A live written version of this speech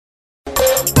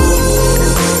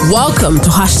Welcome to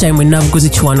Hashtime with Navguzi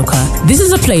Chwanuka. This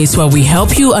is a place where we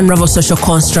help you unravel social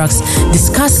constructs,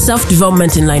 discuss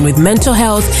self-development in line with mental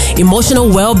health, emotional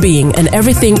well-being, and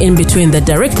everything in between that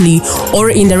directly or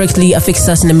indirectly affects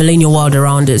us in the millennial world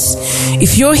around us.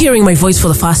 If you're hearing my voice for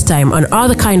the first time and are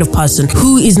the kind of person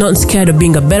who is not scared of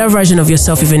being a better version of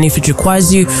yourself even if it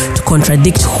requires you to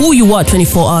contradict who you were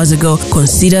 24 hours ago,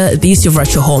 consider this your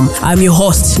virtual home. I'm your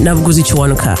host, Navguzi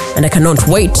Chwanuka, and I cannot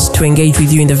wait to engage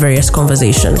with you in the various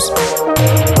conversations.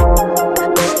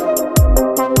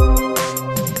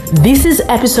 This is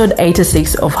episode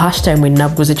 86 of Hashtime with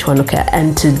Navguzi Chwanuka,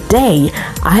 and today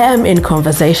I am in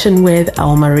conversation with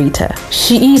Alma Rita.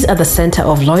 She is at the center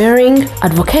of lawyering,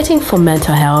 advocating for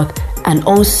mental health, and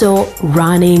also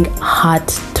running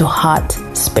heart-to-heart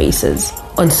spaces.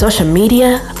 On social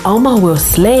media, Alma will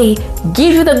slay,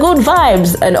 give you the good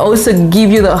vibes, and also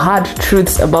give you the hard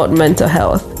truths about mental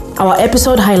health. Our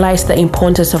episode highlights the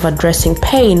importance of addressing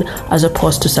pain as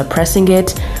opposed to suppressing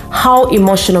it, how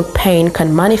emotional pain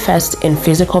can manifest in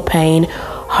physical pain,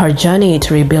 her journey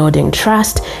to rebuilding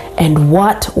trust, and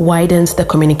what widens the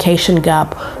communication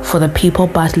gap for the people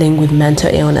battling with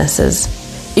mental illnesses.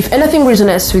 If anything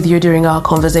resonates with you during our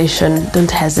conversation,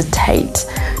 don't hesitate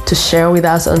to share with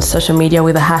us on social media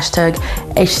with the hashtag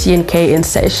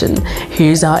HTNKInSession.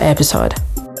 Here's our episode.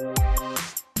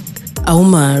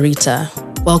 Alma Rita,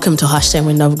 welcome to Hashtime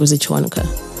with Navguzi Chwanuka.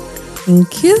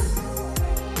 Thank you.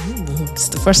 It's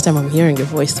the first time I'm hearing your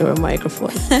voice through a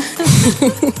microphone.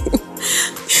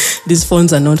 These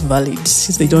phones are not valid.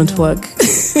 They don't work.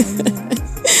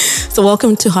 So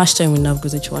welcome to Hashtime with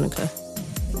Navguzi Chwanuka.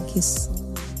 Thank you so much.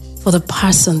 For the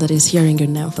person that is hearing your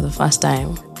name for the first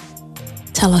time,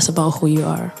 tell us about who you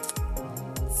are.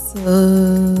 So,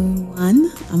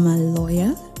 one, I'm a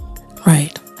lawyer.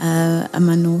 Right. I'm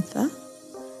an author.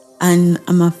 And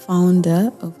I'm a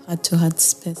founder of Heart to Heart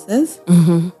Spaces,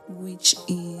 which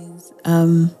is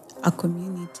a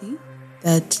community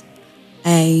that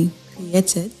I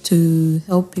created to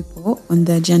help people on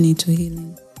their journey to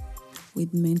healing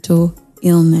with mental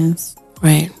illness.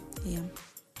 Right. Yeah.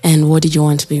 And what did you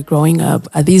want to be growing up?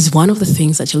 Are these one of the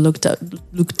things that you looked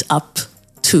up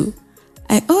to?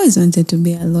 I always wanted to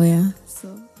be a lawyer, so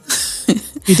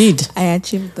You did? I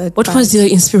achieved that. What was your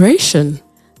inspiration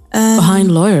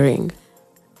behind lawyering?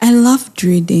 I loved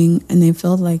reading, and I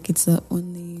felt like it's the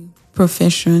only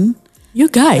profession. You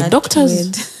guys, doctors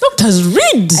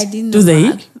read. I didn't know Do they?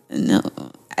 math. No,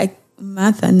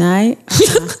 math and I.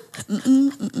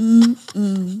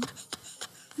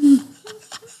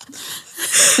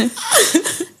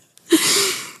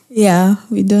 Yeah,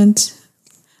 we don't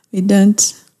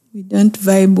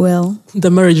vibe well. The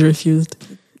marriage refused.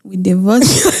 We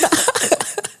divorced.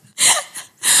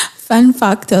 Fun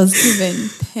fact, I was given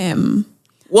PEM.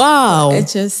 Wow.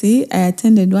 HSC. I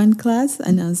attended one class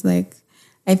and I was like,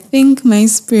 I think my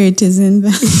spirit is in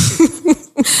the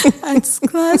arts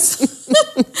class.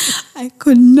 I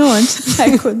could not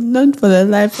for the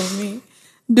life of me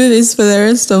do this for the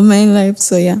rest of my life.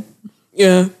 So yeah.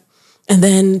 Yeah. And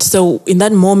then, so in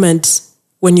that moment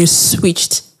when you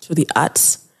switched to the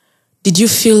arts, did you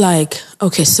feel like,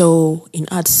 okay, so in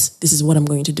arts, this is what I'm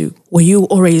going to do? Were you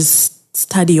always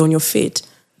steady on your feet?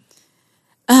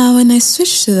 When I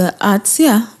switched to the arts,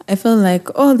 yeah, I felt like,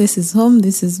 oh, this is home.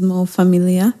 This is more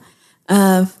familiar.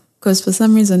 Because for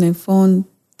some reason I found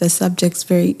the subjects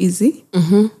very easy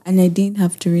and I didn't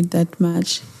have to read that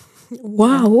much.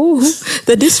 Wow,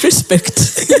 the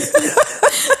disrespect.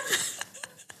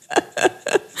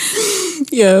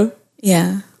 Yeah.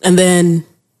 Yeah. And then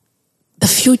the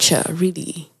future,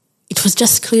 really, it was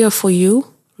just clear for you,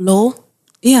 law?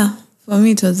 Yeah, for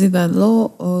me it was either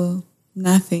law or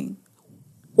nothing.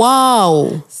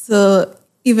 Wow. So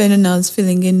even when I was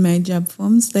filling in my job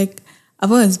forms, like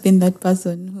I've always been that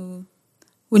person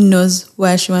who knows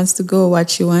where she wants to go, what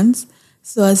she wants.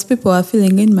 So as people are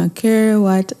filling in my career,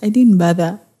 I didn't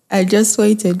bother. I just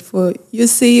waited for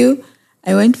UCU.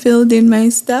 I went, filled in my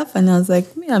stuff, and I was like,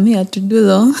 I'm here to do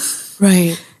law.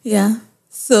 Right. Yeah.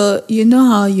 So you know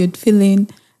how you'd fill in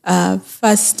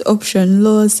first option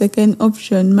law, second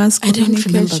option mass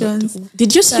communications.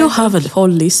 Did you still have a whole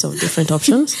list of different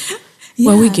options?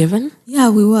 Yeah. Were we given? Yeah,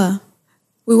 we were.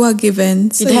 We were given.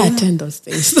 Did I attend those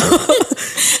things?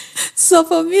 So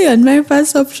for me, and my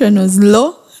first option was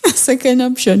law, second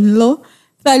option law,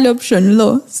 third option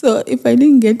law. So if I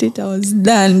didn't get it, I was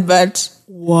done. But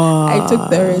wow, I took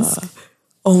the risk.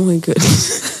 Oh my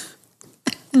goodness.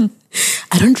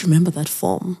 I don't remember that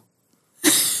form.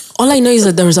 All I know is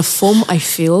that there was a form I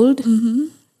filled,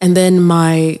 and then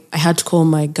I had to call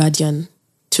my guardian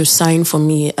to sign for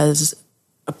me as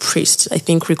a priest, I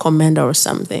think recommender or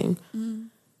something.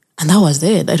 And that was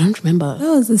it. I don't remember.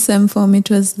 That was the same form. It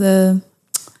was the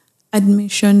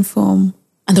admission form.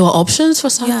 And there were options for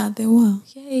some? Yeah, there were.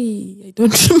 Yay, I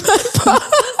don't remember.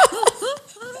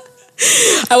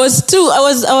 I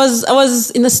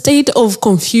was in a state of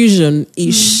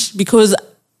confusion-ish because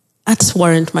arts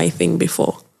weren't my thing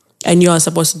before. I knew I was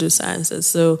supposed to do sciences.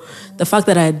 So the fact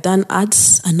that I had done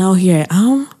arts and now here I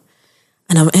am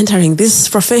and I'm entering this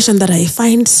profession that I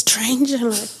find strange.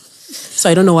 So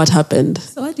I don't know what happened.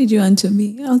 So what did you want to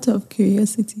be, out of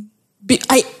curiosity?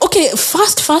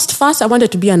 First, I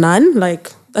wanted to be a nun.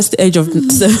 Like, that's the age of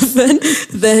 7.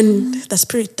 Then the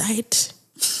spirit died.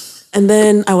 And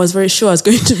then I was very sure I was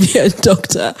going to be a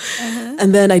doctor.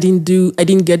 And then I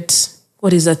didn't get,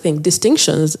 what is that thing?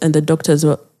 Distinctions. And the doctors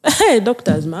were, hey,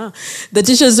 doctors, ma. The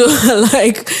teachers were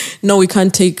like, no, we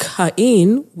can't take her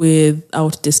in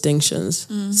without distinctions.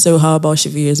 So how about she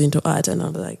veers into art? And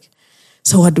I'm like,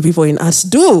 so what do people in arts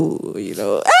do? You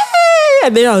know, hey!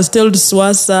 And then I was told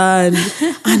swasa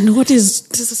and what is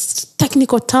this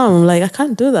technical term? Like, I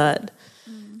can't do that.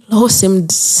 Law seemed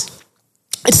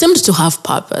to have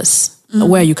purpose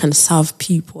where you can serve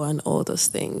people and all those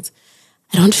things.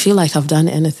 I don't feel like I've done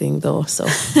anything though, so.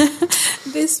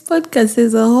 This podcast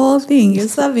is a whole thing. You're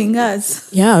serving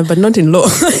us. Yeah, but not in law.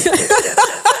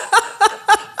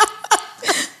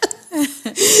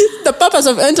 The purpose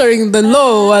of entering the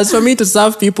law was for me to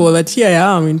serve people, but here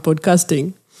I am in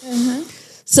podcasting.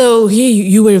 So here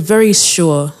you were very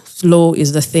sure law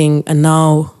is the thing, and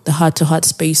now the heart-to-heart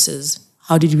spaces.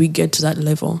 How did we get to that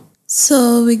level?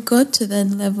 So we got to that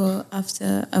level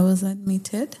after I was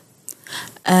admitted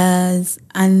as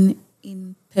an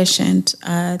inpatient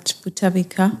at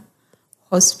Butabika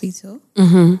Hospital.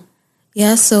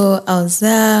 Yeah, so I was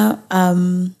there.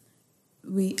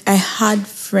 I had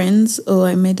friends or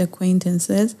I made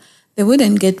acquaintances. They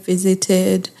wouldn't get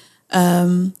visited.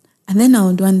 And then I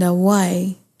would wonder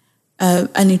why.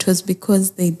 And it was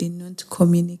because they did not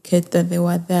communicate that they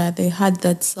were there. They had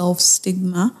that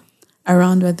self-stigma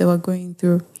around what they were going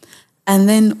through. And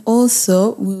then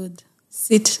also we would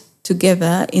sit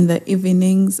together in the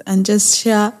evenings and just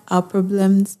share our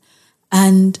problems.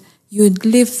 And you'd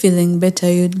leave feeling better.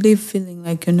 You'd leave feeling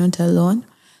like you're not alone.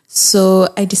 So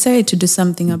I decided to do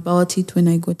something about it when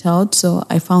I got out. So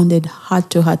I founded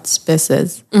heart-to-heart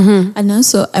spaces. And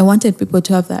also I wanted people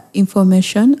to have that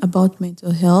information about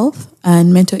mental health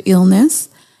and mental illness.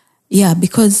 Yeah,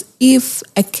 because if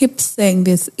I keep saying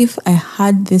this, if I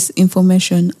had this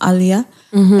information earlier,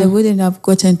 I wouldn't have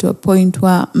gotten to a point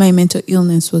where my mental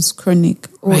illness was chronic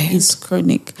or is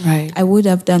chronic. Right. I would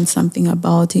have done something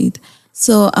about it.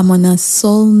 So I'm on a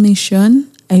soul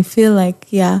mission. I feel like,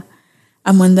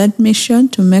 I'm on that mission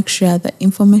to make sure that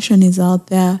information is out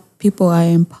there, people are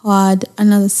empowered,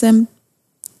 and at the same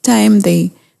time,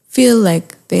 they feel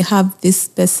like they have these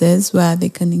spaces where they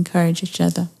can encourage each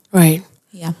other. Right.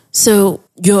 Yeah. So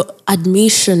your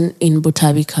admission in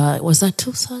Butabika, was that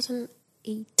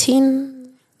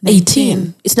 2018?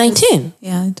 18. It's 19?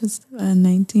 Yeah, it was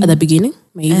 19. At the beginning,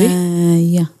 maybe?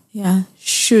 Yeah.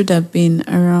 Should have been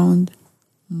around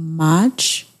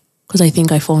March. Because I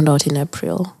think I found out in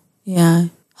April. Yeah.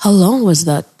 How long was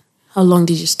that? How long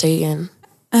did you stay in?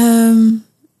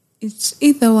 It's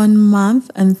either 1 month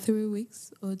and 3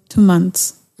 weeks or 2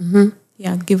 months.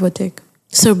 Yeah, give or take.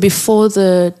 So before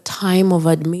the time of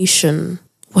admission,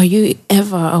 were you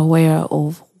ever aware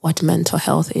of what mental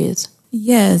health is?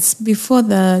 Yes, before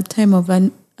the time of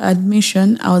an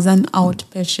admission, I was an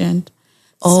outpatient.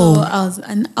 Oh. So I was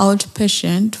an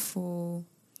outpatient for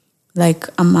like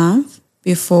a month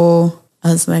before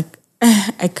I was like,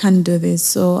 I can't do this.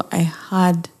 So I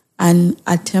had an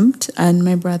attempt and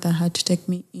my brother had to take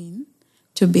me in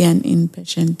to be an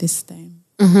inpatient this time.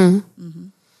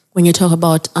 When you talk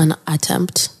about an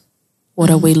attempt,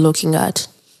 what are we looking at?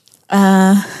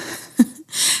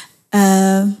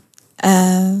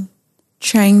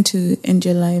 Trying to end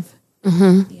your life.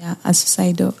 Yeah, a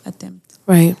suicidal attempt.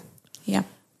 Right. Yeah.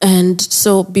 And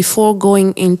so before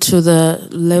going into the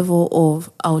level of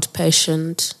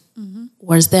outpatient,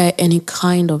 was there any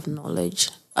kind of knowledge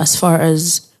as far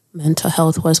as mental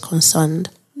health was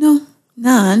concerned? No,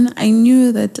 none. I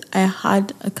knew that I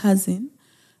had a cousin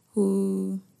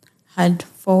who had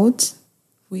fought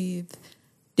with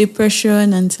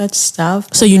depression and such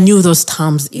stuff. So you knew those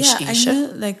terms, Yeah, I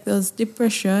knew like there was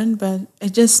depression, but I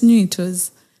just knew it was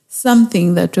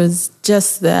something that was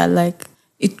just there. Like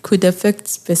it could affect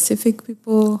specific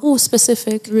people. Oh,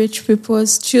 specific. Rich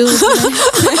people's children.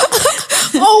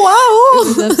 Oh, wow.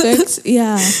 It would affect,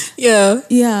 yeah.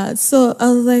 Yeah. So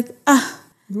I was like,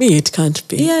 Me, it can't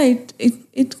be. Yeah,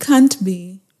 it can't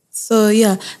be. So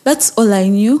yeah, that's all I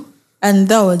knew. And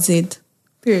that was it.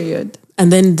 period.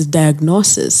 And then the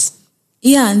diagnosis.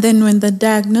 Yeah, and then when the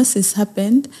diagnosis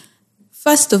happened,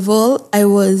 first of all,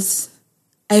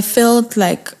 I felt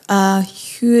like a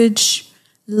huge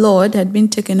load had been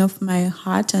taken off my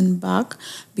heart and back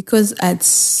because I'd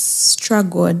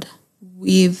struggled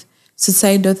with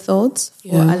suicidal thoughts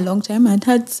for a long time. I'd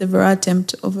had several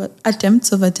attempts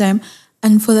over time.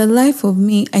 And for the life of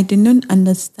me, I did not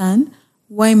understand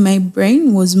why my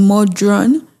brain was more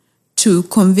drawn to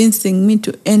convincing me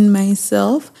to end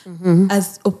myself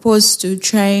as opposed to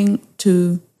trying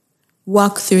to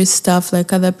work through stuff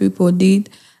like other people did.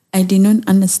 I did not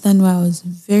understand why I was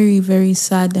very, very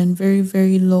sad and very,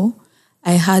 very low.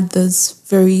 I had those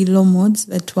very low moods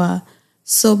that were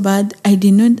so bad. I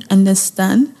did not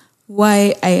understand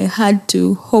why I had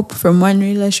to hop from one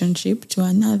relationship to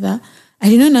another. I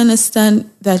did not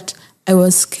understand that I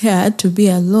was scared to be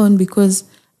alone because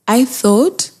I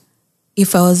thought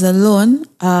if I was alone,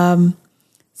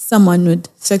 someone would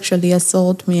sexually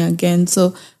assault me again.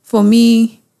 So for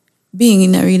me, being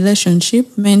in a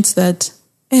relationship meant that,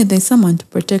 hey, there's someone to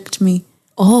protect me.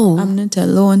 Oh. I'm not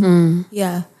alone.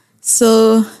 Yeah.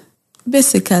 So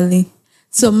basically,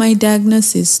 my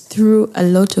diagnosis threw a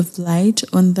lot of light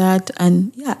on that.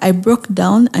 And yeah, I broke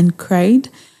down and cried,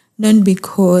 not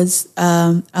because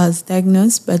I was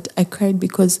diagnosed, but I cried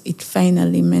because it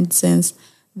finally made sense.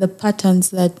 The patterns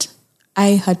that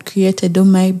I had created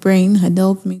on my brain had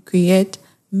helped me create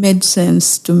made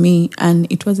sense to me.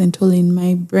 And it wasn't all in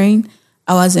my brain.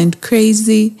 I wasn't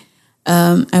crazy.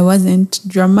 I wasn't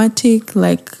dramatic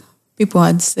like people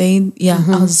had said. Yeah,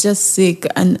 I was just sick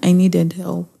and I needed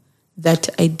help that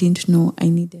I didn't know I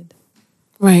needed.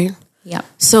 Right. Yeah.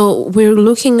 So we're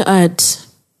looking at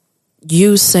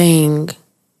you saying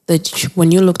that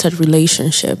when you looked at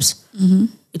relationships,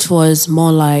 it was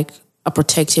more like a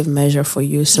protective measure for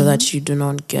you so that you do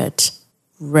not get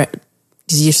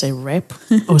did you say rape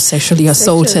or sexually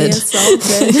assaulted?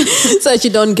 So that you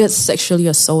don't get sexually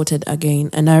assaulted again.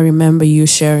 And I remember you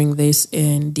sharing this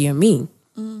in Dear Me.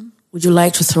 Would you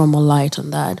like to throw more light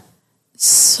on that?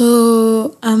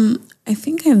 So I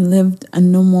think I lived a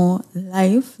normal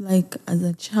life, like as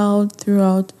a child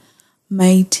throughout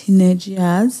my teenage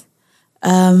years,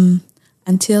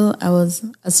 until I was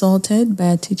assaulted by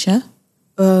a teacher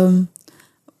on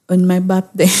my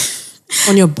birthday.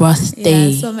 On your birthday?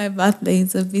 Yeah, so my birthday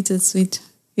is a bittersweet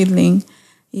feeling.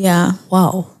 Yeah.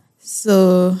 Wow.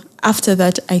 So after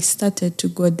that, I started to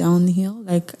go downhill.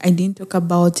 Like, I didn't talk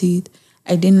about it.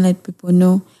 I didn't let people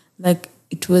know. Like,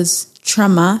 it was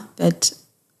trauma that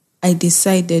I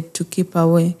decided to keep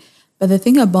away. But the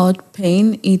thing about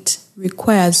pain, it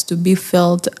requires to be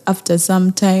felt after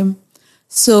some time.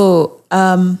 So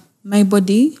my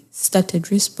body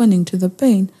started responding to the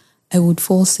pain. I would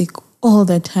fall sick all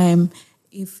the time.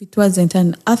 If it wasn't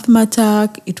an asthma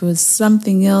attack, it was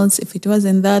something else. If it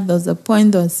wasn't that, there was a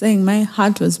point that was saying my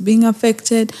heart was being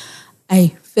affected.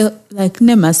 I felt like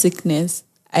Nema sickness.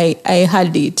 I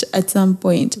had it at some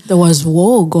point. There was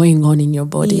war going on in your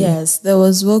body. Yes, there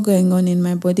was war going on in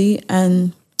my body,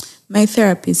 and my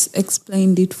therapist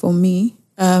explained it for me.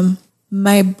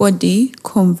 My body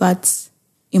converts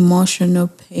emotional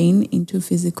pain into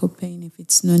physical pain if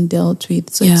it's not dealt with.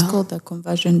 So it's called the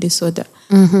conversion disorder.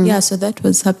 Yeah, so that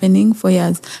was happening for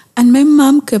years. And my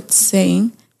mom kept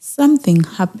saying, something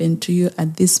happened to you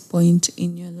at this point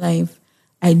in your life.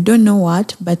 I don't know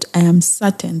what, but I am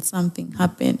certain something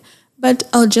happened. But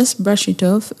I'll just brush it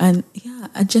off. And yeah,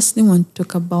 I just didn't want to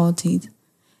talk about it.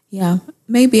 Yeah,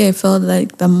 maybe I felt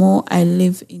like the more I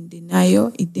live in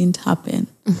denial, it didn't happen.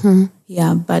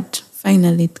 Yeah, but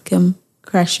finally it came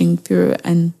crashing through,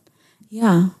 and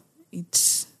yeah,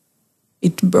 it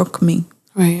broke me.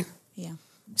 Right. Yeah.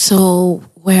 So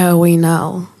where are we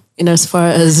now in as far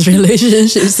as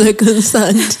relationships are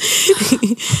concerned?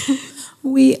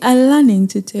 We are learning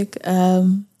to take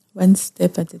one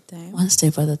step at a time. One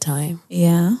step at a time.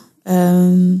 Yeah.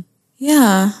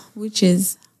 Yeah, which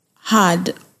is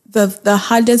hard. The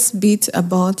hardest bit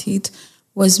about it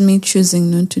was me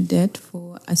choosing not to date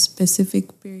for a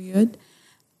specific period.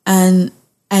 And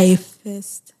I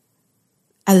faced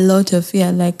a lot of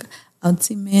fear. Like, I would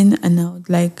see men and I would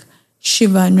like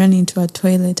shiver and run into a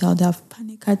toilet. I would have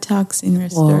panic attacks in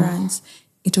restaurants. Whoa.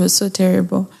 It was so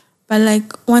terrible. But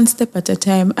like, one step at a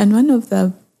time. And one of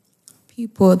the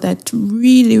people that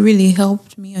really, really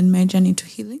helped me on my journey to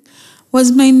healing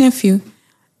was my nephew.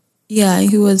 Yeah,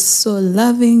 he was so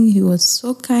loving. He was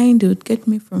so kind. He would get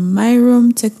me from my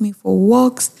room, take me for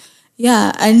walks.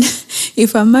 Yeah, and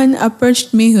if a man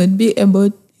approached me, he would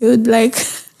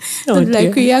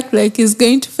react like he's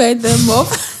going to fight them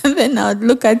off. And then I would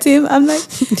look at him. I'm like,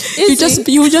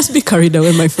 you would just be carried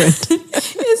away, my friend.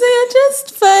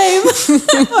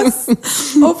 I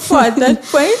was awful at that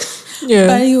point. Yeah.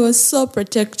 But he was so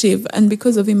protective. And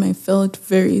because of him, I felt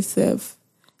very safe.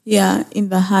 Yeah, in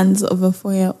the hands of a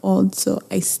 4-year-old. So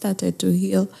I started to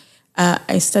heal.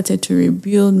 I started to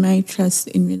rebuild my trust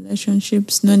in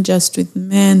relationships, not just with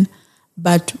men,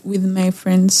 but with my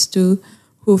friends too,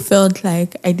 who felt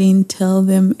like I didn't tell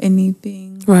them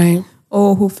anything. Right.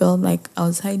 Or who felt like I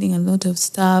was hiding a lot of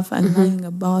stuff and lying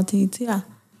about it. Yeah.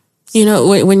 You know,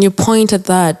 when you point at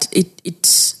that,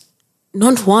 it's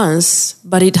not once,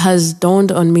 but it has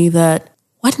dawned on me that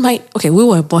we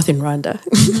were both in Rwanda,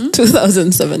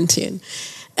 2017.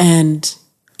 And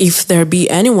if there be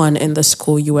anyone in the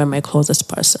school, you were my closest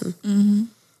person. Mm-hmm.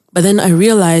 But then I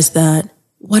realized that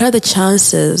what are the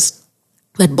chances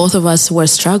that both of us were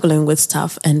struggling with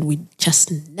stuff and we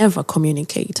just never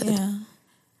communicated? Yeah,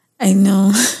 I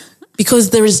know.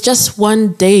 Because there is just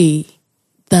one day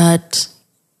that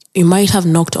you might have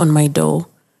knocked on my door.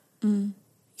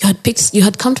 You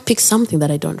had come to pick something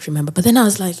that I don't remember. But then I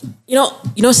was like, you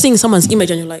know, seeing someone's image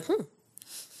and you're like,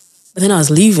 But then I was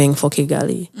leaving for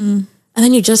Kigali. And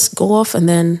then you just go off and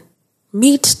then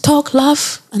meet, talk,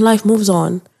 laugh, and life moves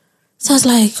on. So I was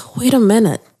like, wait a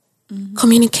minute.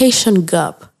 Communication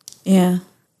gap. Yeah.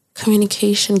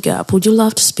 Communication gap. Would you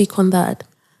love to speak on that?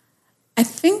 I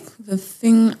think the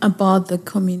thing about the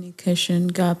communication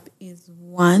gap is,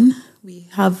 one, we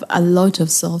have a lot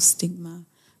of self-stigma.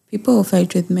 People who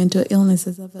fight with mental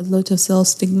illnesses have a lot of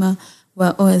self-stigma.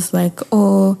 We're always like,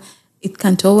 it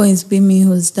can't always be me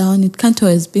who's down. It can't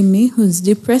always be me who's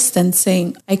depressed, and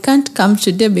saying, I can't come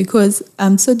today because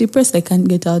I'm so depressed I can't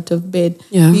get out of bed.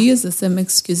 Yeah. You use the same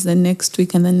excuse the next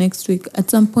week and the next week. At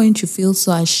some point you feel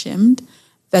so ashamed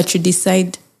that you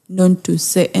decide not to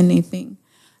say anything.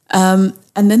 And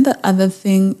then the other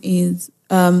thing is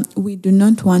we do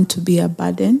not want to be a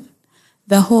burden.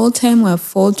 The whole time we're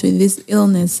fought with these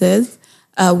illnesses,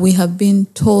 we have been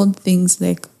told things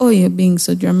like, you're being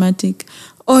so dramatic,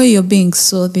 or you're being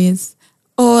so this,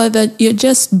 or that you're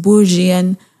just bougie,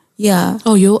 and yeah.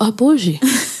 Oh, you are bougie.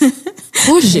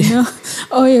 Bougie.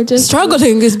 You're just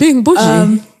struggling is being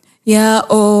bougie.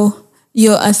 Or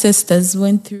your ancestors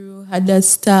went through harder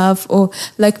stuff, or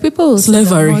like people will say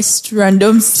Slavery. the most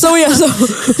random stuff.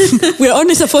 So we're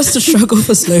only supposed to struggle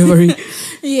for slavery.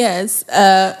 Yes,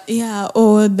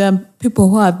 or the people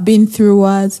who have been through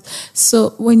wars.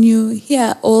 So when you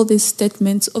hear all these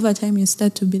statements, over time you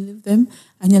start to believe them,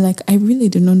 and you're like, I really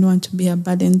do not want to be a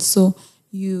burden. So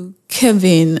you cave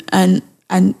in and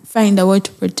find a way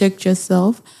to protect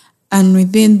yourself, and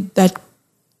within that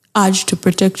urge to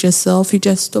protect yourself, you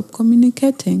just stop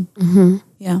communicating. Mm-hmm.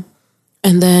 Yeah.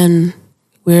 And then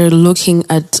we're looking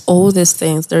at all these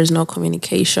things. There is no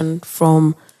communication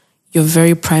from your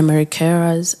very primary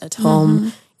carers at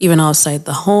home, even outside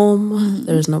the home.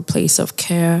 There is no place of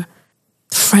care.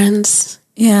 Friends.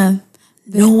 Yeah.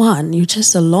 No one. You're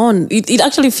just alone. It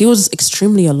actually feels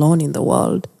extremely alone in the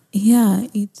world. Yeah,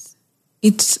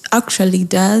 it actually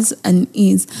does and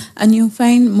is. And you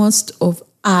find most of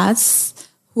us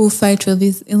who fight with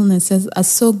these illnesses are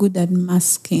so good at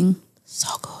masking. So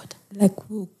good. Like,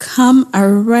 we'll come,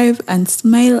 arrive, and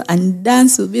smile and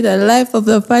dance will be the life of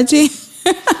the party.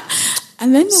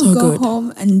 And then we'll go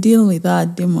home and deal with our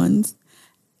demons.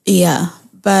 Yeah,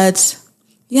 but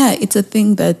yeah, it's a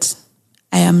thing that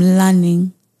I am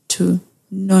learning to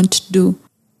not do.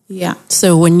 Yeah.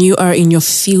 So when you are in your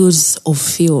fields of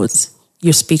fields,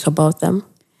 you speak about them?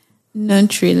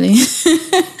 Not really.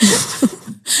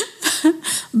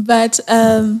 But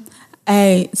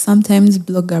I sometimes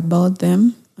blog about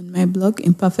them on my blog,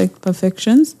 Imperfect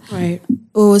Perfections. Right.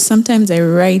 Or sometimes I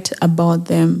write about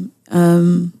them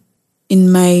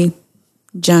in my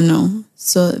journal.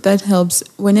 So that helps.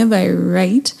 Whenever I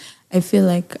write, I feel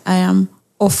like I am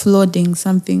offloading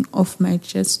something off my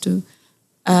chest to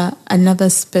another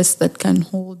space that can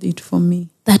hold it for me.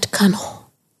 That can hold.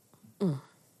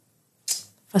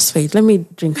 First, wait, let me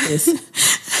drink this.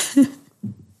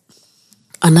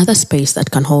 Another space that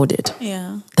can hold it.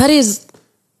 Yeah. That is,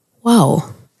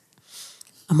 wow,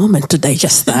 a moment to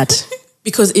digest that.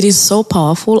 Because it is so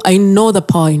powerful. I know the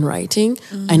power in writing.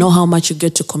 I know how much you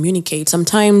get to communicate.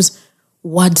 Sometimes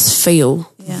words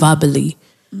fail verbally.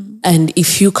 And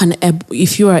if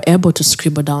you are able to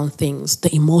scribble down things,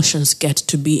 the emotions get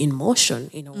to be in motion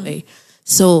in a way.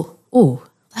 So,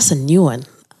 that's a new one.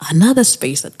 Another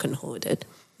space that can hold it.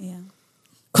 Yeah.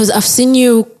 Because I've seen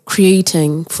you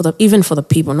creating even for the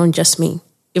people, not just me,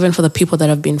 even for the people that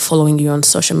have been following you on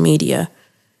social media.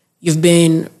 You've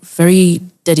been very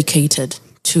dedicated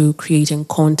to creating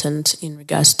content in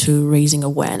regards to raising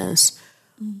awareness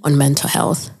on mental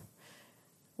health.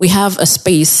 We have a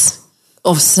space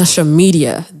of social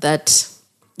media that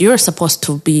you're supposed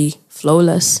to be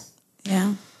flawless.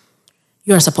 Yeah.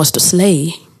 You're supposed to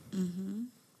slay. Mm-hmm.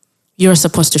 You're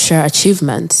supposed to share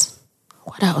achievements.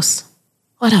 What else?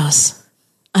 What else?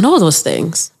 And all those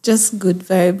things. Just good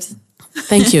vibes.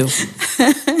 Thank you.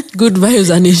 Good vibes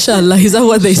and inshallah. Is that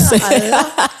what they say?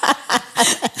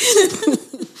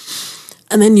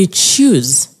 And then you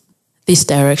choose this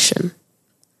direction.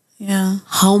 Yeah.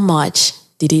 How much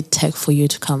did it take for you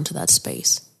to come to that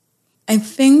space? I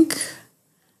think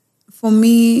for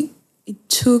me, it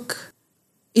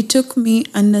took me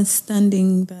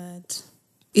understanding that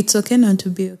it's okay not to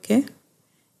be okay.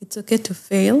 It's okay to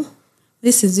fail.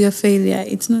 This is your failure.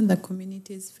 It's not the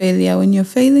community's failure. When you're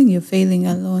failing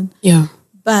alone. Yeah.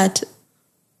 But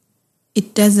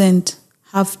it doesn't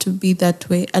have to be that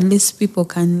way. At least people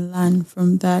can learn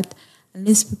from that. At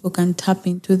least people can tap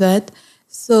into that.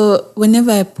 So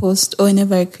whenever I post or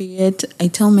whenever I create, I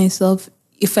tell myself,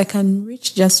 if I can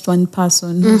reach just one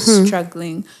person who's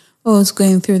struggling or who's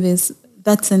going through this,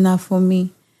 that's enough for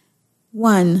me.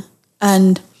 One.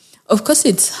 And of course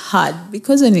it's hard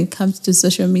because when it comes to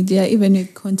social media, even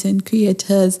with content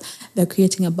creators, they're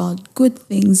creating about good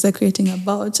things. They're creating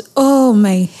about, oh,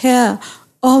 my hair,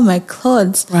 oh, my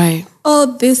clothes. Right.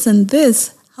 Oh, this and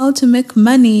this. How to make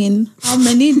money in how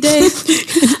many days.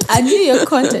 And your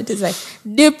content is like,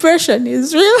 depression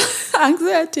is real.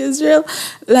 Anxiety is real.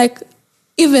 Like,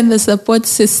 even the support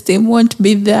system won't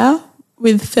be there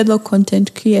with fellow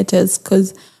content creators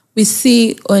because we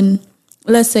see on,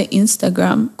 let's say,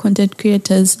 Instagram, content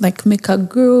creators like make a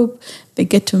group. They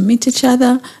get to meet each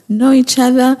other, know each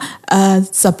other,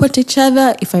 support each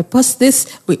other. If I post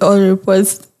this, we all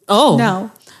repost. Oh.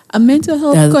 Now, a mental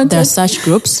health content. There are such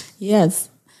groups? Yes.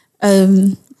 I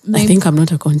think I'm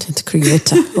not a content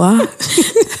creator. Wow.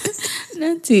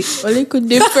 Nanti, only could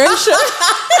depression.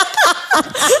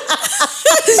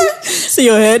 See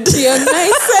your head. You're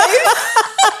nice side.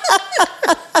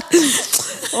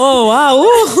 Oh, wow.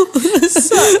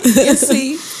 So, you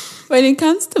see, when it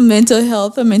comes to mental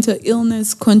health or mental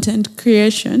illness content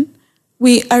creation,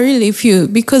 we are really few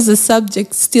because the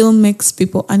subject still makes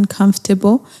people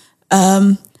uncomfortable.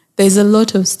 There's a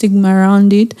lot of stigma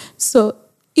around it. So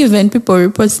even people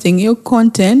reposting your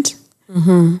content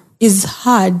is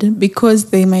hard because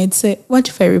they might say, what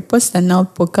if I repost and now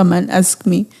people come and ask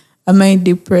me, am I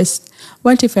depressed?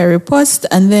 What if I repost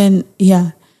and then,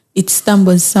 it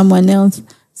stumbles someone else?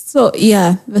 So,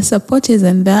 the support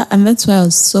isn't there. And that's why I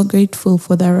was so grateful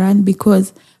for the run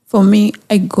because for me,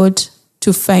 I got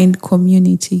to find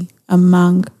community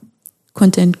among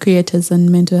content creators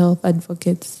and mental health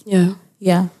advocates. Yeah.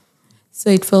 Yeah. So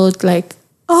it felt like,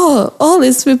 oh, all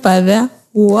these people are there.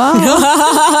 Wow.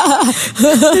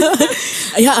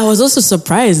 Yeah, I was also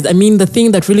surprised. I mean, the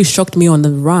thing that really shocked me on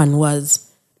the run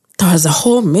was there was a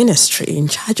whole ministry in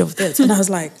charge of this. And I was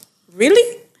like,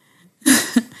 really?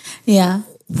 Yeah.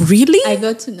 Really? I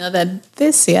got to know that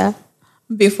this year,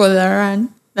 before the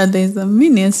run, that there's a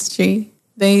ministry.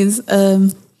 There's,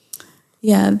 there's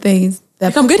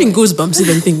like I'm getting goosebumps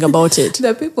even thinking about it.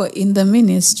 The people in the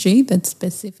ministry that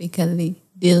specifically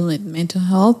deal with mental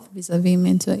health vis-a-vis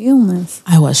mental illness.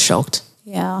 I was shocked.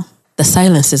 Yeah. The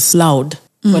silence is loud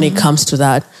when it comes to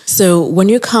that. So when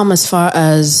you come as far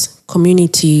as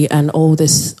community and all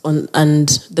this and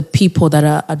the people that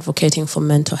are advocating for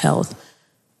mental health,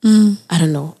 I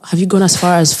don't know. Have you gone as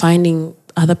far as finding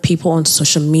other people on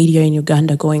social media in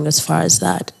Uganda going as far as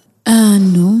that?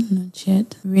 No, not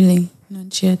yet. Really,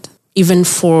 not yet. Even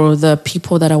for the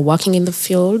people that are working in the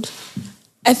field?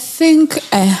 I think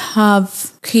I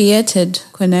have created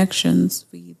connections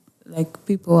with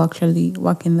people who actually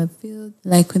work in the field,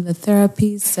 like with the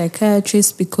therapists,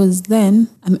 psychiatrists, because then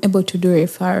I'm able to do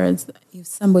referrals. If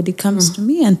somebody comes to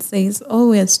me and says,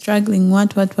 oh, we're struggling,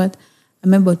 what,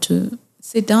 I'm able to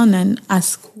sit down and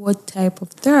ask what type of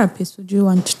therapist would you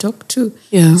want to talk to.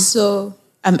 Yeah. So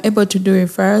I'm able to do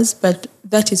referrals, but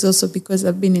that is also because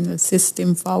I've been in the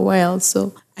system for a while.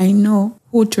 So I know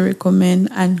who to recommend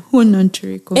and who not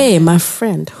to recommend. Hey, my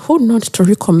friend, who not to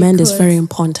recommend is very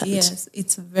important. Yes,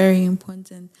 it's very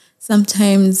important.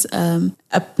 Sometimes a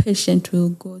patient will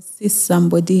go see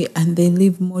somebody and they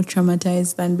leave more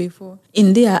traumatized than before.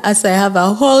 In there, as I have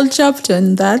a whole chapter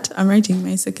on that, I'm writing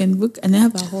my second book and I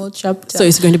have a whole chapter. So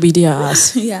it's going to be dear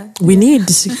us. Yeah. We need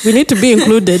to be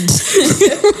included.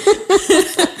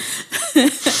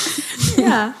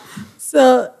 Yeah.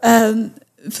 So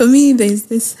for me, there's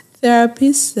this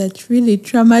therapist that really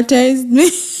traumatized me.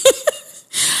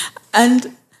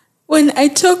 And when I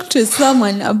talked to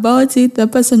someone about it, the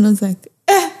person was like,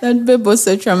 That babe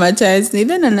also traumatized me.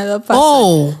 Then another person.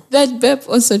 Oh. That babe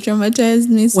also traumatized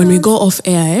me. So When we go off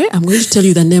air, I'm going to tell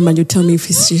you the name and you tell me if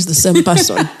she's the same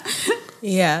person.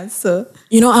 Yeah, so.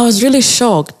 I was really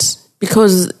shocked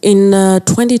because in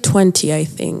 2020, I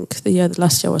think,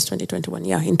 last year was 2021.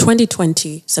 Yeah, in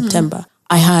 2020, September,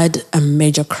 I had a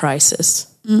major crisis.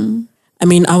 I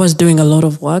mean, I was doing a lot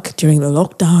of work during the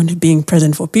lockdown, being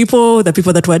present for people, the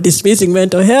people that were dismissing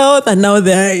mental health, and now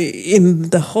they're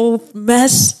in the whole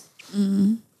mess.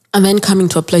 And then coming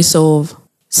to a place of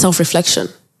self-reflection.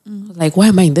 Like, why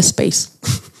am I in this space?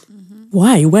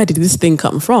 Why? Where did this thing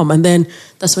come from? And then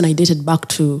that's when I dated back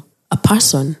to a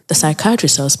person, the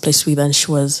psychiatrist I was placed with, and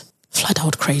she was flat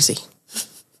out crazy.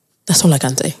 That's all I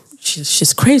can say.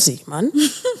 She's crazy, man.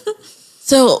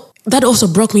 So that also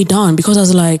broke me down because I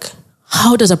was like,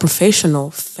 how does a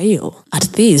professional fail at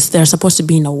this? They're supposed to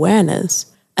be in awareness.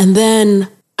 And then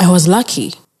I was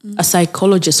lucky. A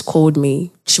psychologist called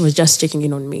me. She was just checking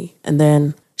in on me. And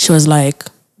then she was like,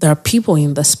 there are people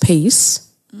in the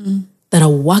space that are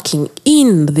working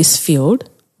in this field,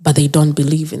 but they don't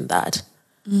believe in that.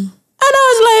 And I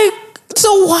was like,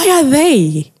 so why are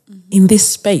they in this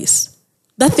space?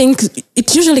 That thing,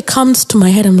 it usually comes to my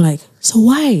head. I'm like, so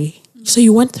why? So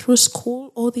you went through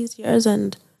school all these years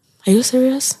and are you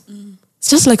serious?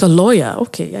 It's just like a lawyer.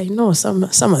 Okay, I know some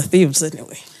are thieves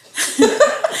anyway.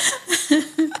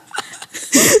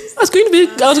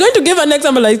 I was going to give an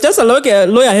example, like just a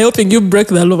lawyer helping you break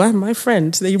the law. My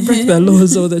friend, you break the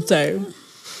laws all the time.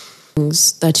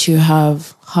 Things that you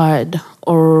have heard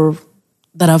or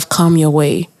that have come your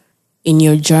way in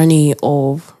your journey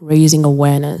of raising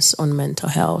awareness on mental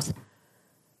health.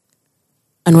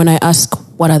 And when I ask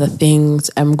what are the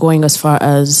things, I'm going as far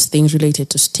as things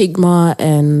related to stigma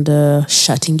and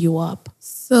shutting you up.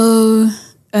 So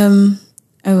I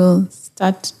will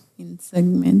start in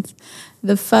segments.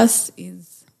 The first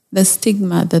is the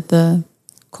stigma that the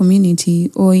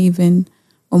community or even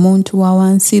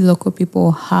Omontuawansi local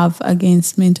people have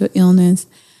against mental illness.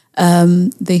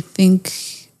 They think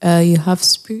you have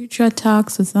spiritual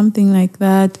attacks or something like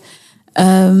that.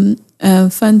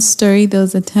 Fun story, there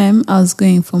was a time I was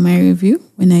going for my review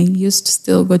when I used to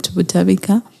still go to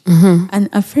Butabika, and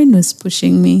a friend was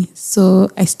pushing me. So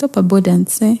I stopped a board and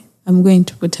say, I'm going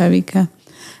to Butabika.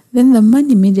 Then the man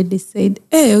immediately said,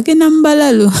 hey, okay,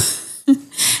 Nambalalu.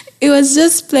 It was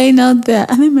just playing out there.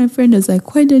 And then my friend was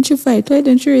like, why don't you fight? Why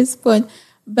don't you respond?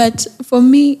 But for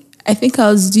me, I think I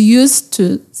was used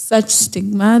to such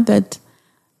stigma that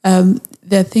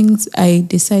there are things I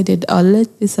decided I'll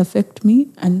let this affect me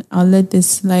and I'll let this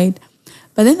slide.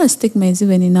 But then the stigma is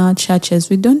even in our churches.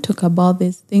 We don't talk about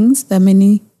these things. There are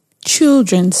many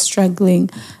children struggling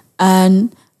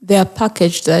and they are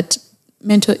packaged that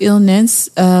mental illness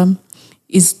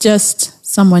is just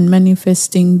someone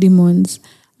manifesting demons.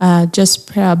 Just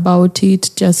pray about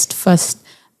it, just fast.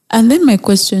 And then my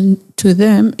question to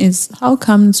them is, how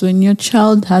comes when your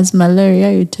child has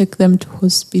malaria, you take them to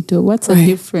hospital? What's the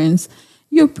difference?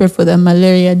 You pray for the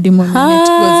malaria demon and it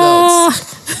goes out.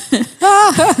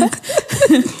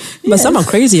 But some are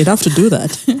crazy enough to do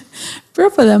that. Pray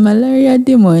for the malaria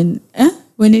demon.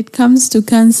 When it comes to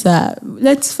cancer,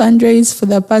 let's fundraise for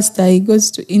the pastor. He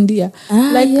goes to India.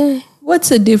 What's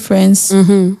the difference?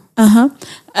 And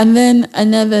then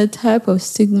another type of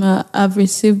stigma I've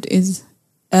received is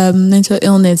mental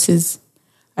illness is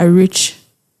a rich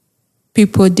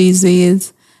people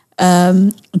disease.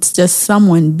 It's just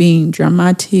someone being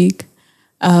dramatic.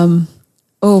 For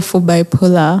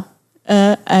bipolar.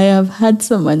 I have had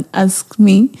someone ask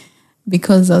me,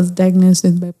 because I was diagnosed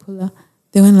with bipolar,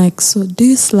 they were like, so do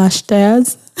you slash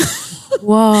tires?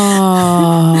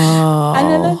 Wow. And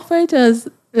at that point I was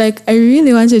like, I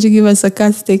really wanted to give a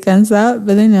sarcastic answer,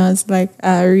 but then I was like,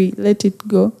 Ari, let it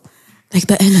go. Like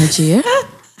the energy, yeah?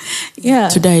 Yeah.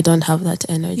 Today I don't have that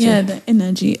energy. Yeah, the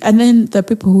energy. And then the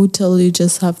people who tell you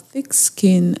just have thick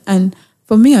skin. And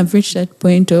for me, I've reached that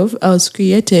point of I was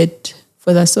created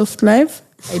for the soft life.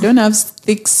 I don't have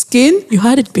thick skin. You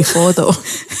had it before though.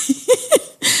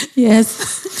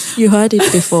 Yes. You had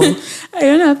it before. I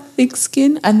don't have thick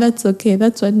skin and that's okay.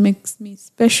 That's what makes me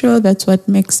special. That's what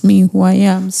makes me who I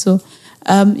am. So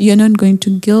you're not going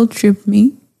to guilt trip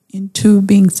me into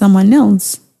being someone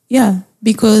else. Yeah,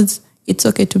 because it's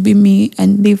okay to be me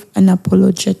and live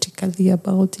unapologetically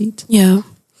about it. Yeah.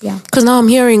 Yeah. Because now I'm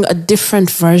hearing a different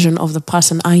version of the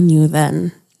person I knew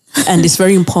then. And it's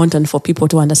very important for people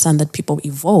to understand that people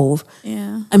evolve.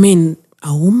 Yeah. I mean,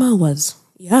 Auma was,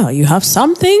 you have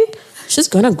something, she's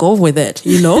going to go with it,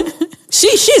 you know?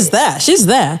 She's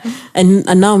there. And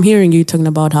now I'm hearing you talking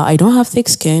about how I don't have thick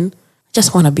skin. I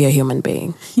just want to be a human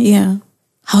being. Yeah.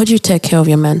 How do you take care of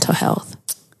your mental health?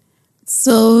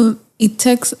 So it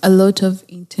takes a lot of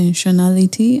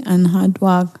intentionality and hard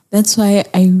work. That's why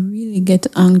I really get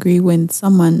angry when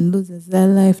someone loses their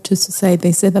life to suicide.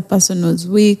 They say the person was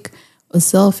weak or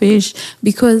selfish,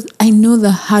 because I know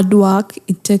the hard work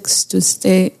it takes to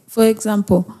stay. For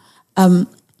example,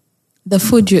 the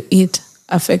food you eat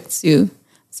affects you.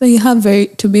 So you have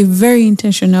to be very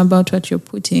intentional about what you're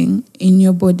putting in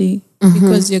your body,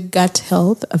 because your gut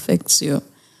health affects your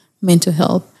mental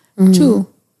health. 2,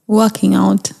 working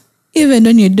out. Even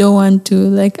when you don't want to,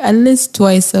 like at least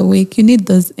twice a week, you need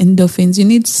those endorphins. You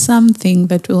need something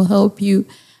that will help you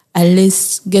at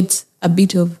least get a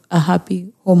bit of a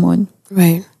happy hormone.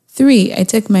 Right. 3, I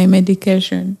take my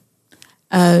medication.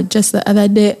 Just the other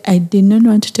day, I did not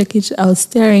want to take it. I was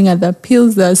staring at the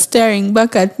pills that were staring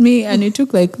back at me, and it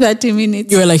took like 30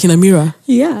 minutes. You were like in a mirror.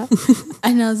 Yeah.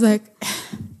 And I was like,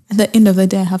 at the end of the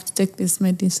day, I have to take this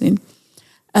medicine.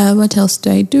 What else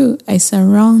do? I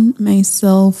surround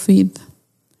myself with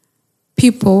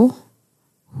people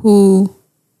who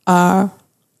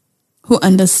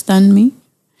understand me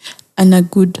and are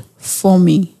good for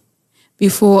me.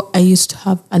 Before, I used to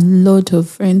have a lot of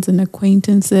friends and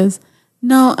acquaintances.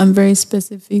 Now I'm very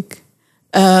specific.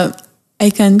 I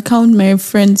can count my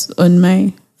friends on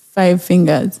my 5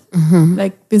 fingers.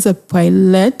 Like these are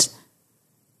pilot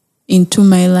into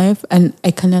my life, and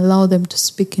I can allow them to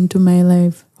speak into my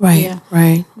life. Right,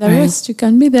 right. The rest, you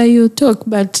can be there, you talk,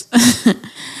 but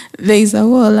there is a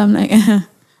wall. I'm like,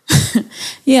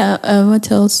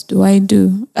 what else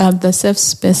do? The safe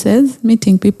spaces,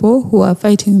 meeting people who are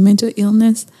fighting mental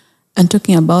illness and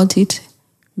talking about it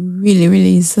really,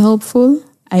 really is helpful.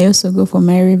 I also go for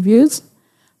my reviews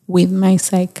with my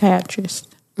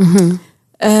psychiatrist.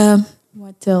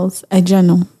 What else? I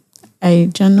journal,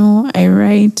 I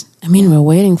write. I mean, we're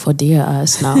waiting for Dear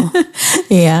Us now.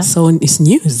 Yeah. So it's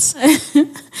news.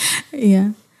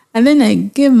 Yeah. And then I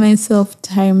give myself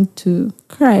time to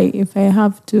cry if I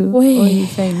have to, or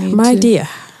if I need my to. dear.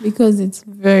 Because it's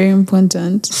very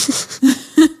important.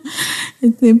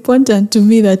 It's important to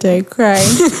me that I cry.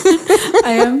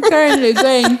 I am currently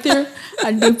going through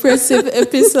a depressive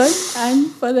episode,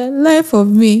 and for the life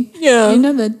of me, you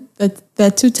know that there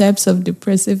are 2 types of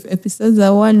depressive episodes.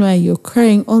 The one where you're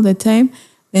crying all the time,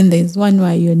 then there's one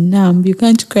where you're numb. You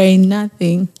can't cry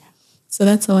nothing. So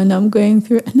that's the one I'm going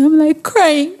through. And I'm like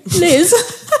crying, please.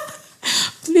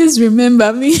 Please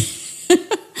remember me.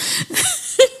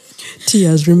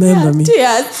 Tears, remember me.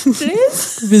 Tears,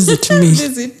 please. Visit me.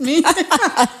 Visit me.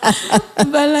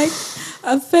 But like,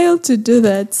 I failed to do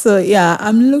that. So yeah,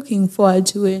 I'm looking forward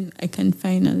to when I can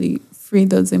finally free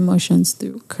those emotions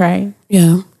through cry.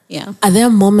 Yeah. Yeah. Are there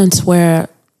moments where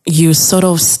you sort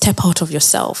of step out of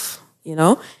yourself,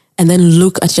 and then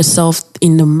look at yourself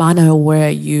in a manner where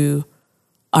you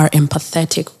are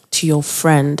empathetic to your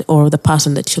friend or the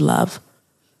person that you love?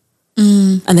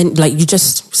 And then like you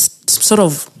just sort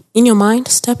of in your mind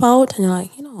step out and you're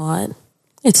like, you know what?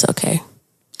 It's okay.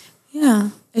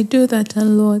 Yeah, I do that a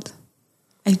lot.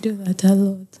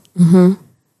 Mm-hmm.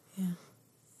 Yeah.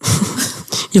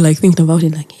 You like thinking about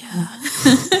it like, yeah.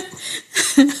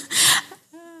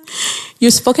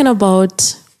 You've spoken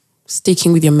about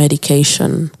sticking with your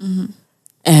medication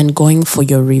and going for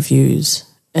your reviews,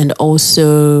 and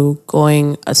also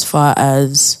going as far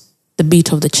as the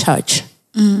beat of the church.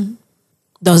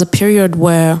 There was a period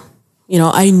where,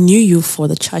 I knew you for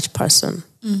the church person.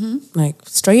 Like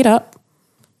straight up.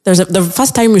 The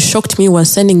first time you shocked me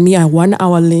was sending me a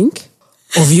 1-hour link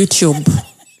of YouTube.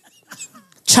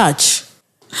 Church.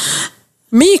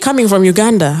 Me coming from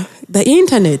Uganda, the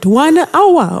internet, 1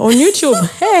 hour on YouTube.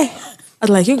 Hey. I was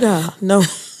like, you girl, no.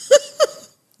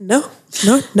 No.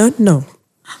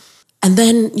 And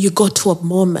then you got to a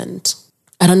moment,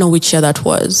 I don't know which year that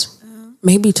was,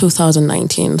 maybe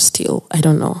 2019 still, I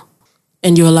don't know.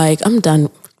 And you're like, I'm done.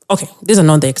 Okay, these are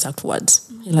not the exact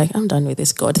words. You're like, I'm done with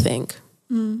this God thing.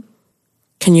 Can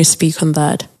you speak on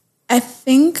that? I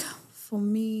think for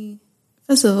me,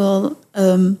 first of all,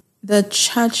 the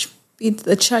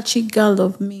churchy girl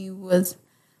of me was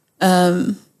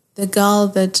the girl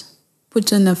that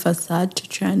put on a facade to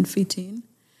try and fit in.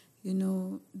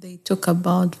 They talk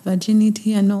about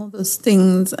virginity and all those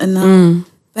things. And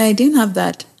but I didn't have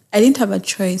that. I didn't have a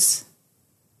choice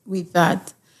with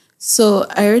that. So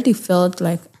I already felt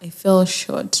like I fell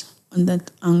short on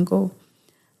that angle.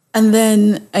 And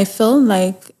then I felt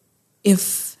like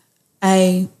if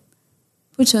I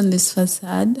put on this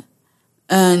facade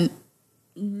and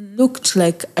looked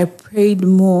like I prayed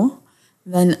more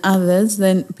than others,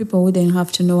 then people wouldn't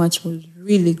have to know what was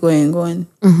really going on.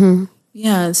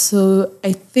 Yeah, so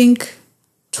I think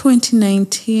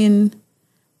 2019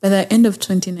 by the end of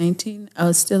 2019, I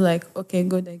was still like, okay,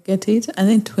 good, I get it. And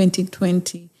then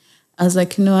 2020, I was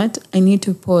like, you know what? I need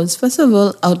to pause. First of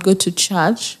all, I would go to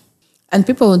church and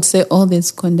people would say all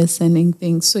these condescending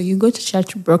things. So you go to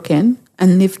church broken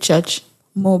and leave church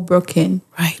more broken.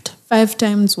 Right. 5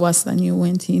 times worse than you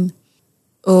went in.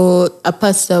 Or a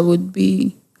pastor would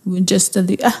just tell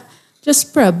you,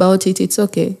 just pray about it. It's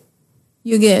okay.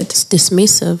 You get It's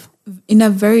dismissive. in a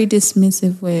very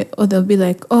dismissive way. Or they'll be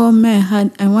like, oh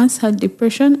man, I once had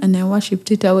depression and I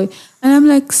worshipped it away. And I'm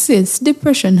like, sis,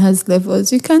 depression has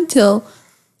levels. You can't tell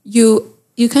you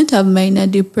can't have minor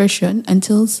depression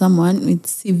until someone with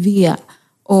severe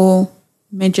or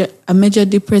a major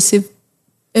depressive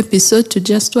episode to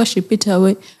just worship it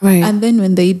away. Right. And then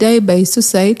when they die by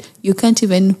suicide, you can't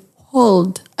even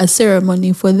hold a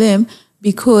ceremony for them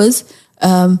because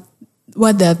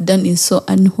what they have done is so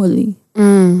unholy.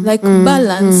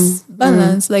 Balance.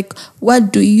 Like,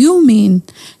 what do you mean?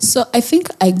 So I think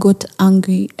I got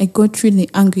angry. I got really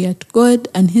angry at God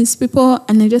and his people.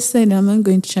 And I just said, I'm not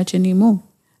going to church anymore.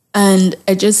 And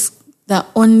the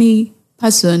only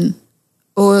person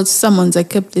or someone I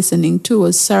kept listening to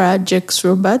was Sarah Jakes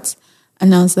Roberts.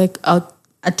 And I was like, I'll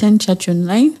attend church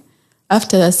online.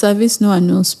 After the service, no one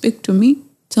will speak to me,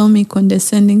 tell me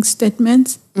condescending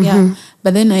statements. Mm-hmm. Yeah.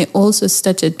 But then I also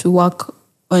started to work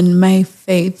on my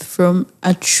faith from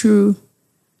a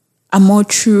more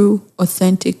true,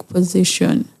 authentic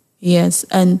position. Yes.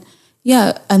 And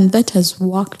that has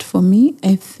worked for me.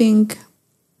 I think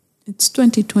it's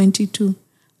 2022.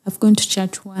 I've gone to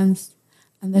church once,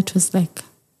 and that was like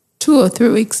 2 or 3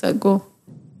 weeks ago.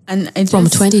 And From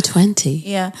 2020?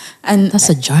 Yeah. And that's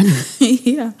a journey.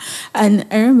 Yeah. And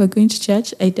I remember going to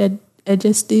church. I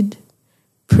just did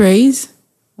praise,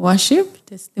 worship,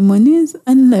 testimonies,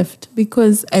 and left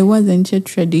because I wasn't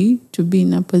yet ready to be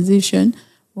in a position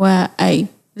where I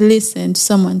listened to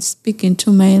someone speak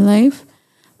into my life.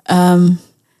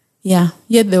 Yet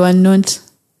they were not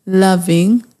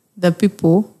loving the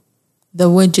people the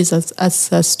way Jesus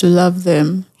asks us to love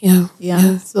them.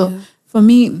 Yeah. So for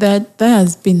me, that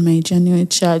has been my journey with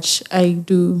church. I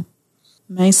do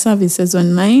my services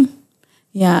online.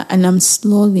 Yeah, and I'm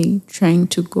slowly trying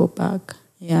to go back.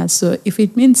 Yeah, so if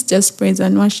it means just praise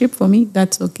and worship for me,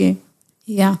 that's okay.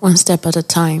 Yeah. One step at a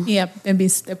time. Yeah, baby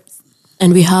steps.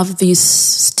 And we have this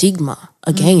stigma,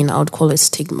 again, I would call it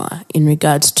stigma, in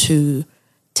regards to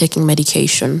taking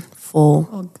medication for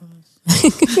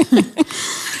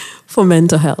for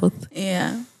mental health.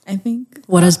 Yeah, I think.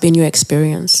 What has been your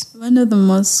experience? One of the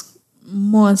most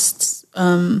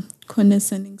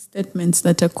condescending statements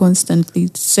that are constantly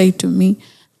say to me,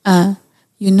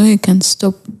 you can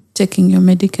stop taking your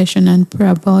medication and pray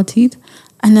about it.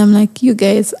 And I'm like, you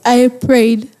guys, I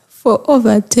prayed for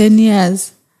over 10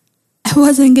 years. I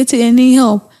wasn't getting any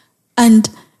help. And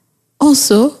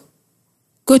also,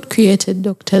 God created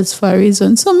doctors for a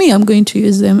reason. So me, I'm going to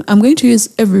use them. I'm going to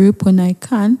use every weapon I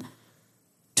can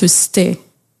to stay.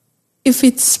 If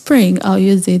it's praying, I'll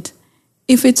use it.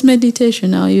 If it's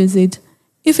meditation, I'll use it.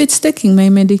 If it's taking my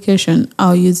medication,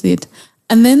 I'll use it.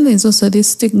 And then there's also this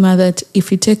stigma that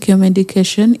if you take your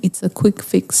medication, it's a quick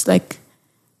fix. Like,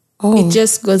 it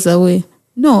just goes away.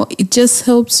 No, it just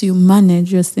helps you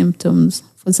manage your symptoms.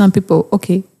 For some people,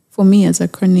 for me as a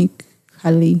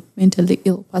chronically mentally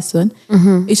ill person,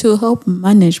 it will help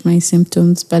manage my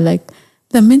symptoms. But like,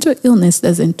 the mental illness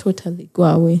doesn't totally go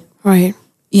away. Right.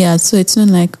 Yeah, so it's not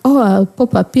like, I'll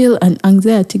pop a pill and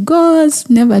anxiety goes,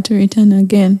 never to return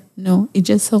again. No, it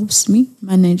just helps me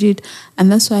manage it. And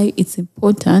that's why it's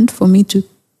important for me to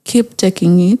keep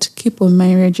taking it, keep on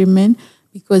my regimen,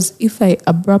 because if I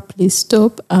abruptly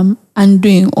stop, I'm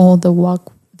undoing all the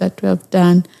work that we have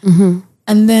done. Mm-hmm.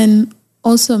 And then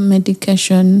also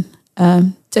medication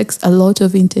takes a lot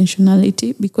of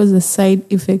intentionality because the side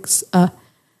effects are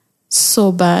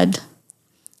so bad.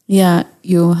 Yeah,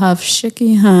 you have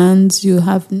shaky hands, you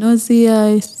have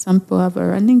nausea, some people have a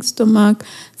running stomach,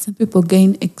 some people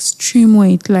gain extreme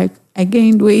weight, like I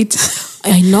gained weight.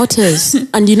 I noticed.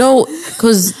 And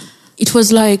because it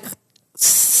was like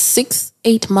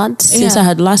 6-8 months since I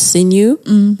had last seen you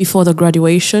before the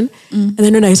graduation. And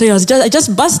then when I saw you, I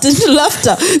just burst into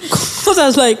laughter because I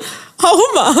was like,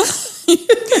 Auma,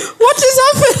 what is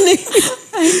happening?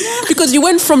 Because you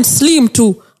went from slim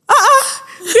to,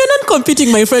 you're not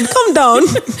competing, my friend. Calm down.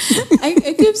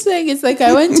 I keep saying it's like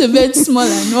I went to bed small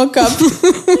and woke up.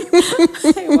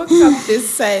 I woke up this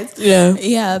size. Yeah.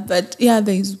 Yeah, but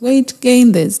there's weight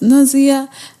gain, there's nausea.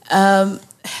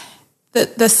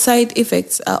 The side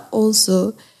effects are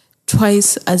also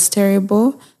twice as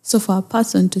terrible. So for a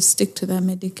person to stick to their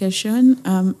medication,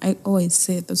 I always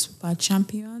say those people are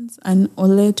champions and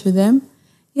ole to them.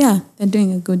 yeah, they're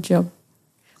doing a good job.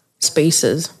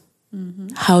 Spaces.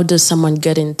 How does someone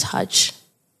get in touch?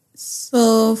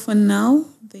 So for now,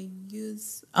 they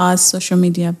use our social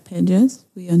media pages.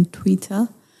 We're on Twitter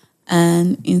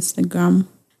and Instagram.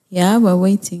 Yeah, we're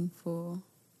waiting for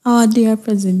our dear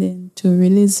president to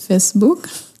release Facebook.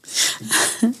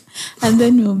 And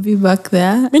then we'll be back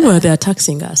there. Meanwhile, they are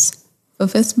taxing us. For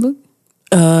Facebook?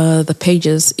 The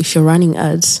pages, if you're running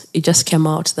ads, it just came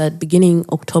out that beginning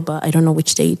October, I don't know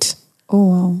which date, Oh,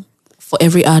 wow. for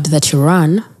every ad that you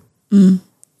run,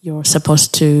 you're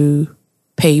supposed to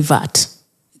pay VAT.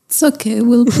 It's okay.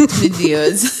 We'll put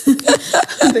videos.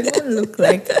 They don't look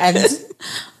like ads.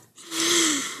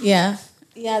 Yeah.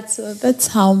 Yeah, so that's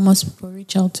how most people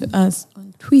reach out to us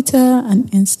on Twitter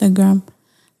and Instagram.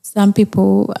 Some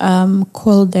people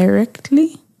call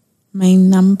directly my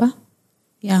number,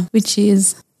 which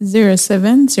is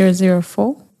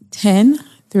 07004 10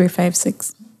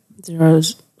 356.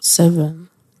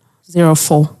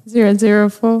 0704.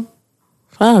 004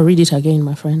 Read it again,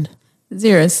 my friend.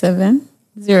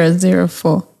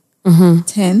 07004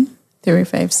 10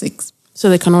 356. So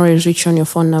they can always reach you on your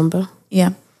phone number.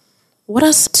 Yeah. What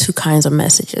are two kinds of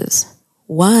messages?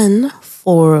 One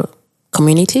for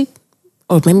community,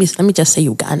 or maybe let me just say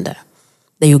Uganda,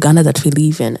 the Uganda that we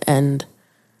live in, and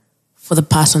for the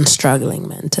person struggling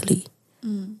mentally.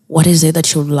 What is it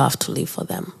that you would love to leave for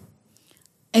them?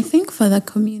 I think for the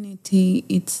community,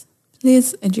 it's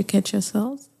please educate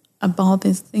yourselves about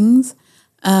these things.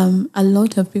 A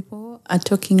lot of people are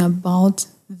talking about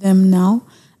them now,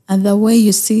 and the way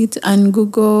you see it and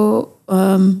Google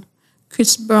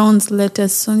Chris Brown's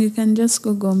latest song, you can just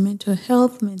Google mental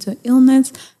health, mental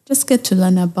illness, just get to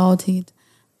learn about it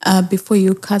before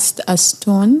you cast a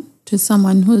stone to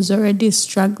someone who's already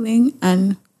struggling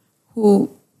and who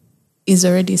is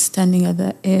already standing at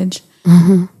the edge.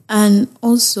 And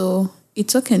also,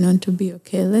 it's okay not to be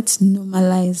okay. Let's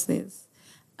normalize this.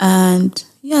 And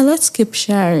let's keep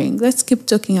sharing. Let's keep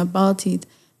talking about it.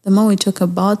 The more we talk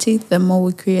about it, the more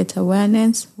we create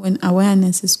awareness. When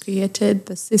awareness is created,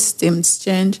 the systems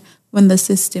change. When the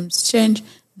systems change,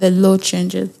 the law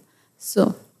changes.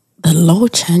 So the law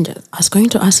changes. I was going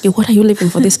to ask you, what are you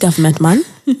leaving for this government, man?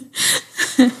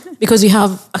 Because you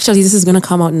have, actually, this is going to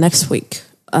come out next week.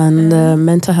 And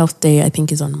Mental Health Day, I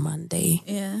think, is on Monday.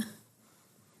 Yeah.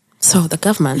 So the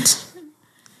government,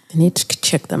 they need to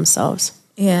check themselves.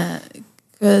 Yeah,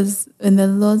 because when the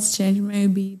laws change,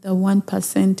 maybe the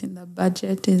 1% in the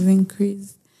budget is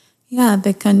increased. Yeah,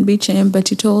 there can be change,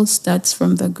 but it all starts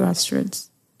from the grassroots,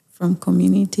 from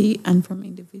community and from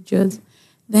individuals.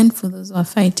 Then for those who are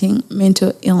fighting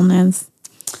mental illness,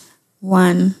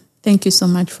 one, thank you so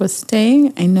much for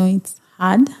staying. I know it's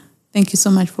hard. Thank you so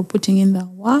much for putting in the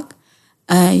work.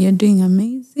 You're doing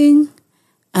amazing.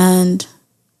 And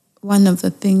one of the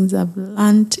things I've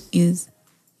learned is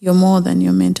you're more than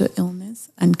your mental illness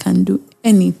and can do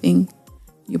anything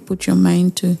you put your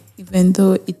mind to. Even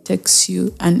though it takes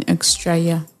you an extra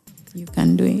year, you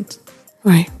can do it.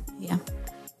 Right. Yeah.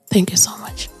 Thank you so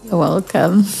much. You're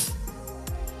welcome.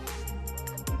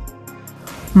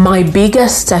 My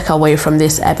biggest takeaway from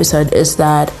this episode is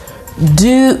that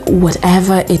do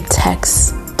whatever it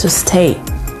takes to stay.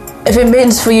 If it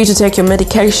means for you to take your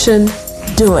medication,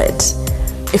 do it.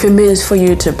 If it means for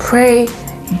you to pray,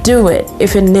 do it.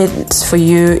 If it means for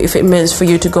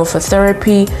you to go for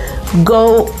therapy,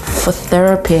 go for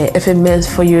therapy. If it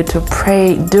means for you to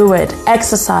pray, do it.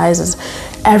 Exercises,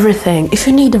 everything. If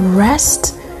you need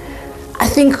rest, I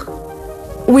think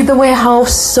with the way how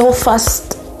so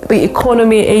fast the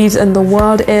economy is and the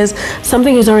world is,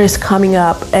 something is always coming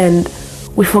up and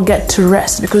we forget to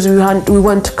rest because we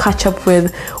want to catch up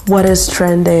with what is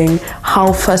trending.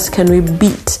 How fast can we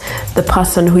beat the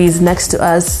person who is next to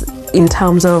us in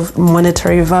terms of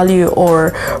monetary value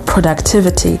or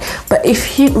productivity? But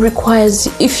if you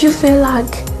feel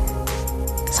like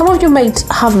some of you might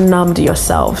have numbed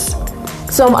yourselves,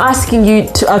 so I'm asking you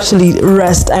to actually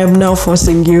rest. I am now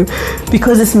forcing you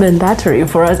because it's mandatory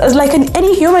for us. As like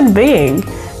any human being,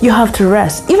 you have to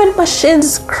rest. Even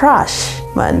machines crash,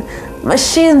 man.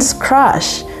 Machines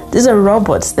crash. These are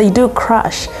robots. They do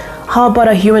crash. How about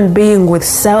a human being with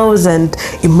cells and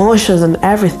emotions and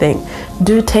everything?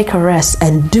 Do take a rest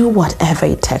and do whatever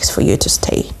it takes for you to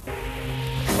stay.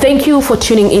 Thank you for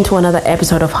tuning into another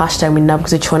episode of Hashtag with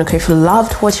Nabukuzi Chwanuka. If you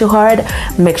loved what you heard,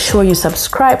 make sure you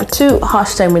subscribe to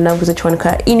Hashtag with Nabukuzi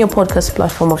Chwanuka in your podcast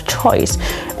platform of choice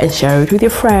and share it with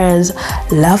your friends,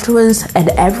 loved ones, and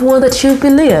everyone that you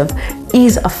believe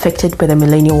is affected by the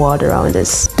millennial world around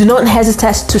us. Do not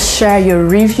hesitate to share your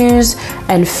reviews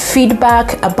and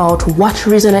feedback about what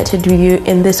resonated with you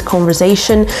in this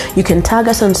conversation. You can tag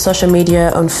us on social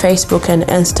media, on Facebook and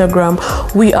Instagram.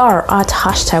 We are at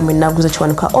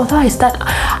 #WithNavGuzo Although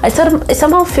I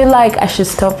somehow feel like I should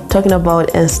stop talking about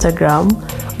Instagram.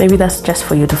 Maybe that's just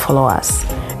for you to follow us.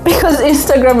 Because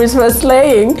Instagram is for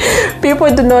slaying.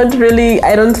 People do not really,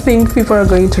 I don't think people are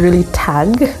going to really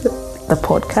tag the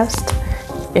podcast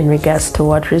in regards to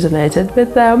what resonated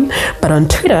with them. But on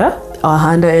Twitter, our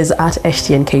handle is at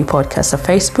HTNK Podcast. On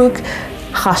Facebook,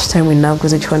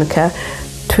 #WithNavGuzo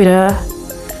Twitter,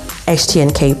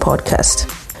 HTNK Podcast.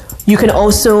 You can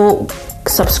also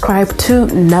subscribe to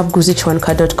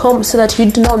navguzichwanka.com so that you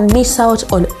do not miss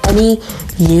out on any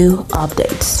new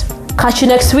updates. Catch you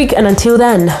next week, and until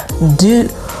then, do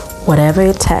whatever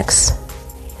it takes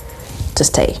to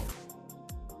stay.